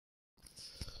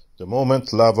The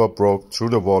moment lava broke through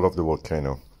the wall of the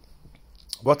volcano.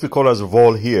 What we call as a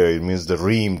wall here, it means the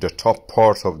rim, the top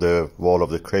part of the wall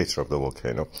of the crater of the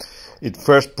volcano. It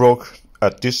first broke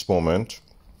at this moment,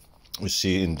 you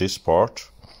see in this part,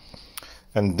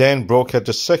 and then broke at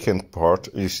the second part.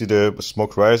 You see the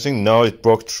smoke rising, now it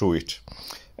broke through it.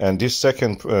 And this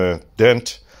second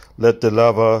dent let the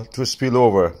lava to spill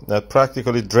over,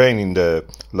 practically draining the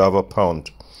lava pond.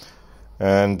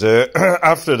 And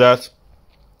after that,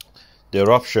 the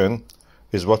eruption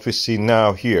is what we see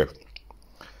now here.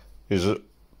 Is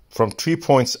from 3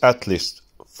 points at least,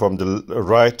 from the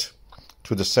right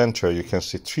to the center, you can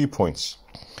see 3 points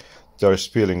that are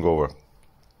spilling over.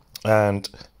 And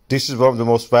this is one of the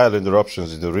most violent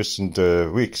eruptions in the recent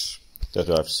weeks that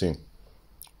I've seen.